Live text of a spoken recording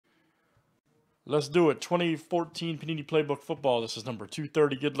Let's do it. 2014 Panini Playbook Football. This is number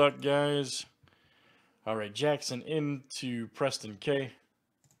 230. Good luck, guys. All right, Jackson into Preston K.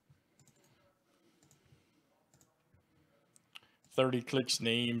 30 clicks,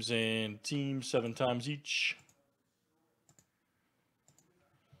 names, and teams 7 times each.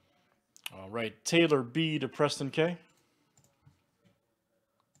 All right, Taylor B to Preston K.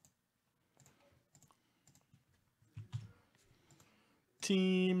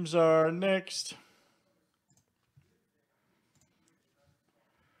 Teams are next.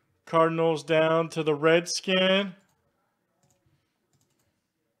 Cardinals down to the Redskin.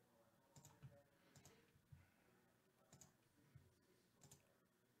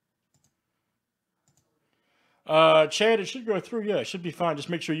 Chad, it should go through. Yeah, it should be fine. Just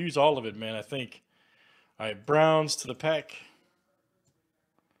make sure you use all of it, man, I think. All right, Browns to the Pack.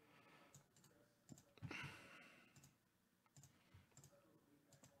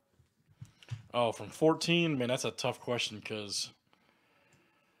 Oh, from 14? Man, that's a tough question because,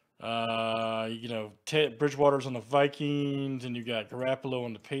 you know, Bridgewater's on the Vikings, and you got Garoppolo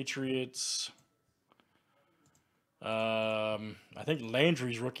on the Patriots. I think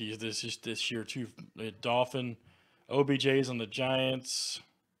Landry's rookie is this year, too. Dolphin. OBJ's on the Giants.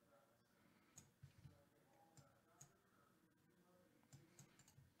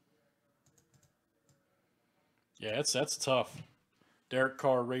 Yeah, that's tough. Derek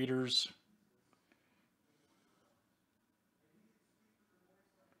Carr, Raiders.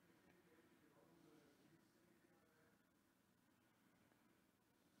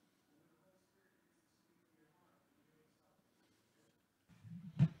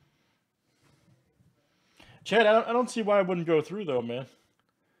 Chad, I don't see why it wouldn't go through, though, man.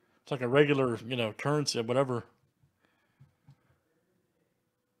 It's like a regular, you know, currency, whatever.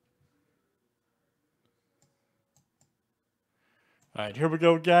 All right, here we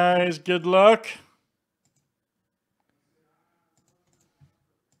go, guys. Good luck.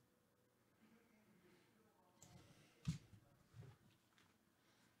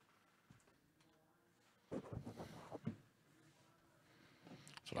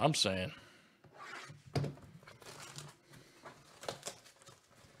 That's what I'm saying.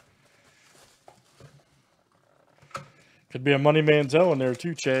 Could be a Money Manziel in there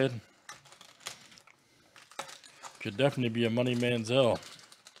too, Chad. Could definitely be a Money Manziel.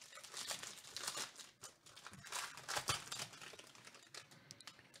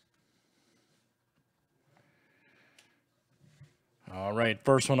 All right,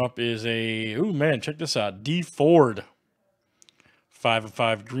 first one up is a, ooh, man, check this out. D Ford. 5 of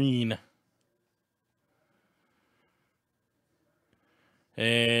 5 green.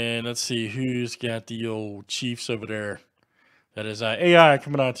 And let's see who's got the old Chiefs over there. That is AI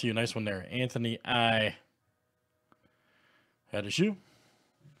coming out to you. Nice one there. Anthony I. That is you.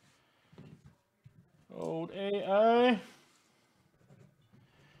 Old AI.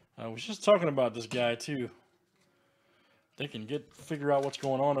 I was just talking about this guy too. They can figure out what's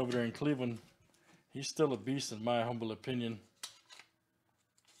going on over there in Cleveland. He's still a beast in my humble opinion.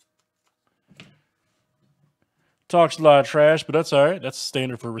 Talks a lot of trash, but that's all right. That's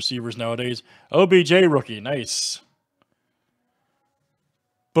standard for receivers nowadays. OBJ rookie. Nice.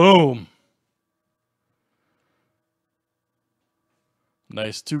 Boom.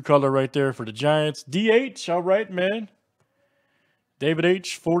 Nice 2-color right there for the Giants. DH, all right, man. David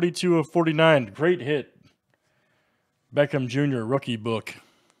H, 42 of 49. Great hit. Beckham Jr. rookie book.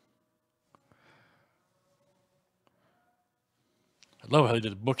 I love how they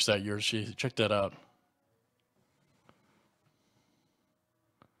did books that year. Check that out.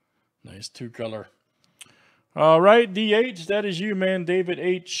 Nice 2-color. All right, DH, that is you, man. David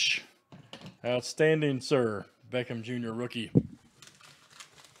H. Outstanding, sir. Beckham Jr. rookie.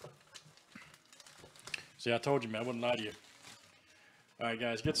 See, I told you, man. I wouldn't lie to you. All right,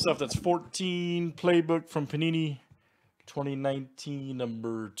 guys. Get stuff. That's 14 Playbook from Panini 2019,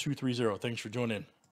 number 230. Thanks for joining.